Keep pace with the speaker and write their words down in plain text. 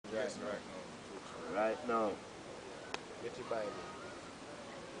now. Get your Bible.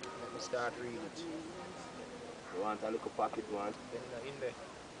 Let me start reading it. You want a little pocket one? In there.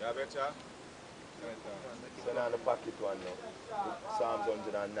 Yeah, better. Send on the pocket one now. Psalms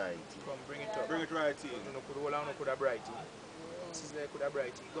 190. Come, bring it up. Bring it right in. You know, could hold on, could have brighty. Sizzla could have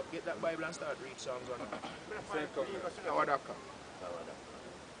brighty. Get that Bible and start read Psalms 1. Awadaka.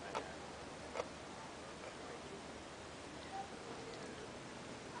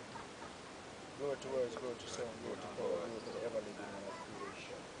 Go to words, go to song, go to power, go to the ever living one of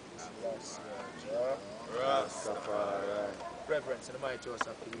creation. This last year, Rastafari. Reverence in the mighty house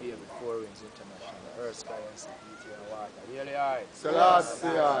of King David, Four Winds International, Earth, Sky, and Sea, Beauty and Water. Really high. Selassie.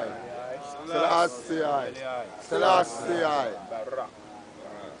 Selassie. Selassie. Barak.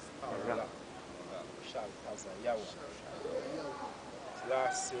 Allah. Shaltaza Yahweh.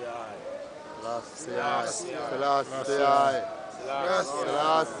 Selassie. Selassie. Selassie.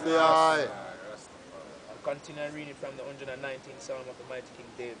 Selassie. I'm continuing reading from the 119th Psalm of the mighty King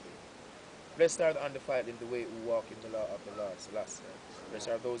David. Blessed are the undefiled in the way who walk in the law of the Lord, Selassie. Blessed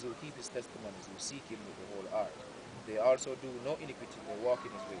are those who keep his testimonies, who seek him with the whole heart. They also do no iniquity, they walk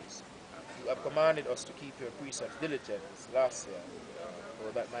in his ways. You have commanded us to keep your precepts diligently, Selassie.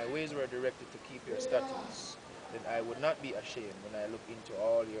 For that my ways were directed to keep your statutes, then I would not be ashamed when I look into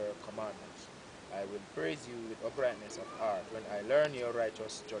all your commandments. I will praise you with uprightness of heart when I learn your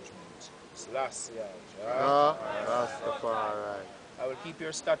righteous judgments. Selassie. Rastafari. I will keep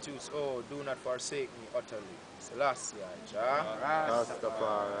your statutes, oh, do not forsake me utterly. Selassie.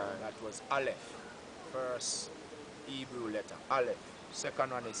 Rastafari. That was Aleph. First Hebrew letter, Aleph.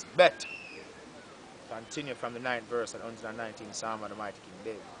 Second one is Bet. Continue from the 9th verse and 119th Psalm of the mighty King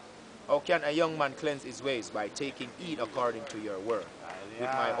David. How can a young man cleanse his ways? By taking heed according to your word. With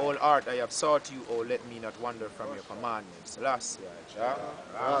my whole heart I have sought you, O let me not wander from your commandments. Selassie.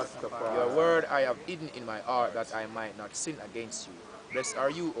 Your word I have hidden in my heart, that I might not sin against you. Blessed are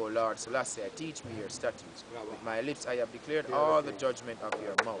you, O Lord, Selassie, teach me your statutes. With my lips I have declared all the judgment of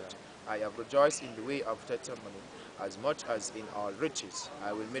your mouth. I have rejoiced in the way of testimony, as much as in all riches.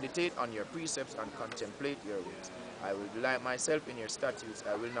 I will meditate on your precepts and contemplate your ways. I will delight myself in your statutes.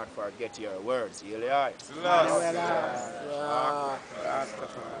 I will not forget your words. That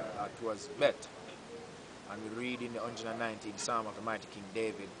was Bet. And we read in the 119th Psalm of the mighty King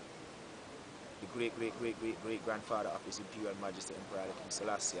David, the great grandfather of His Imperial Majesty Emperor King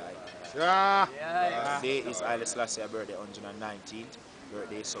Selassie. Today is Haile Selassie's birthday, 119th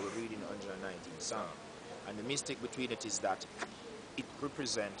birthday, so we're reading the 119th Psalm. And the mystic between it is that it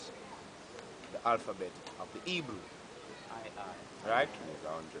represents the alphabet of the Hebrew. Right?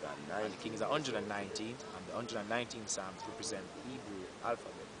 And the king is 119th, and the 119th Psalms represent the Hebrew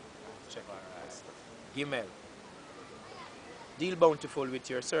alphabet. Check our eyes. Gimel. Deal bountiful with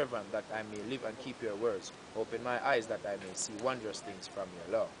your servant, that I may live and keep your words. Open my eyes, that I may see wondrous things from your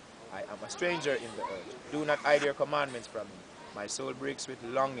law. I am a stranger in the earth. Do not hide your commandments from me. My soul breaks with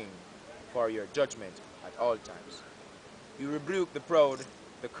longing for your judgment at all times. You rebuke the proud,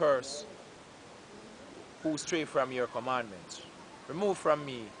 the curse, who stray from your commandments. Remove from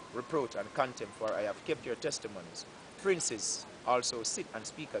me reproach and contempt, for I have kept your testimonies. Princes also sit and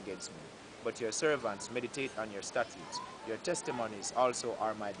speak against me, but your servants meditate on your statutes. Your testimonies also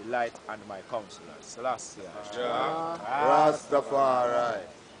are my delight and my counselors. Selassie. Rastafari.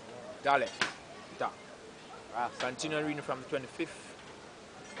 Daleth. Continue reading from the 25th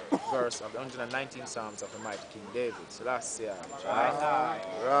verse of the 119th Psalms of the mighty King David. Selassie.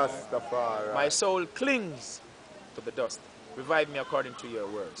 Rastafari. My soul clings to the dust. Revive me according to your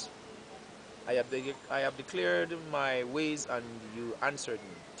words. I have declared my ways, and you answered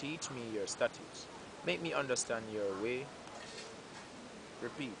me. Teach me your statutes. Make me understand your way.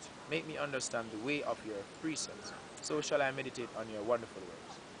 Repeat. Make me understand the way of your precepts. So shall I meditate on your wonderful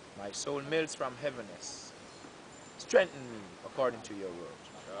works. My soul melts from heaviness. Strengthen me according to your word.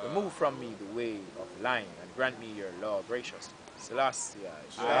 Remove from me the way of lying, and grant me your law graciously. Selassie.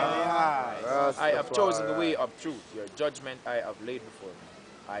 I have chosen the way of truth. Your judgment I have laid before me.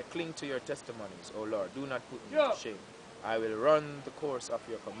 I cling to your testimonies, O Lord. Do not put me to shame. I will run the course of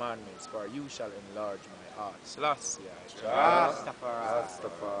your commandments, for you shall enlarge my heart. Selassie.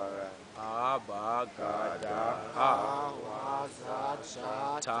 Rastafari. Abagada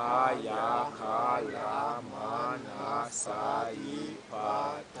Taya Kala Manasai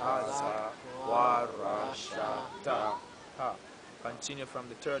Pataza Warashata. Continue from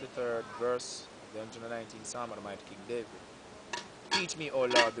the 33rd verse of the 119th Psalm of the mighty King David. Teach me, O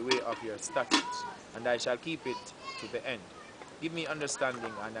Lord, the way of your statutes, and I shall keep it to the end. Give me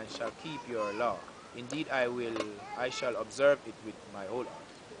understanding, and I shall keep your law. Indeed, I shall observe it with my whole heart.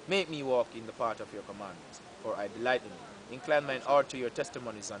 Make me walk in the path of your commandments, for I delight in you. Incline mine heart to your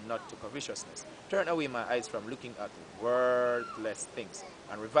testimonies and not to covetousness. Turn away my eyes from looking at worthless things,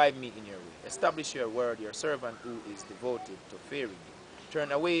 and revive me in your way. Establish your word, your servant who is devoted to fearing you.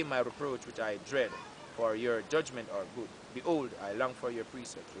 Turn away my reproach which I dread, for your judgment are good. Behold, I long for your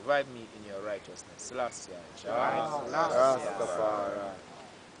precepts. Revive me in your righteousness. Selassie.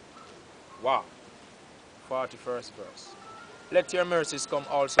 Wow. 41st verse. Let your mercies come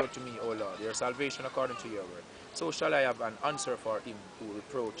also to me, O Lord, your salvation according to your word. So shall I have an answer for him who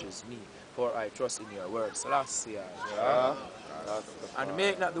reproaches me, for I trust in your word. Selassie. And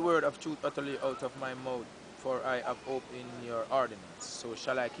make not the word of truth utterly out of my mouth, for I have hope in your ordinance. So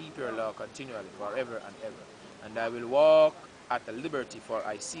shall I keep your law continually, forever and ever. And I will walk at the liberty, for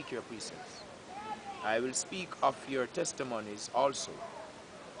I seek your precepts. I will speak of your testimonies also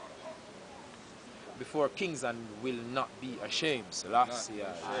before kings and will not be ashamed. Selassie.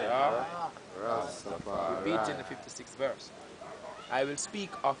 Repeating the 56th verse. I will speak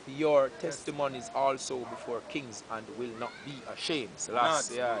of your testimonies also before kings and will not be ashamed.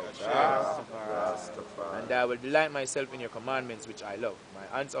 Selassie. And I will delight myself in your commandments which I love.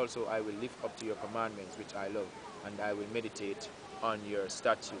 My hands also I will lift up to your commandments which I love, and I will meditate on your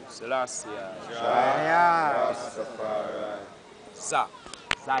statutes. Selassie.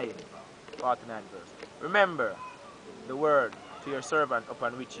 Zion. 49 verse. Remember the word to your servant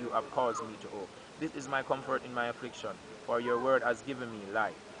upon which you have caused me to hope. This is my comfort in my affliction, for your word has given me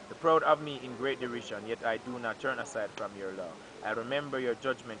life. The proud have me in great derision, yet I do not turn aside from your law. I remember your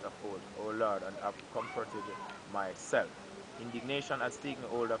judgment of old, O Lord, and have comforted myself. Indignation has taken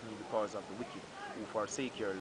hold of me because of the wicked, who forsake your law.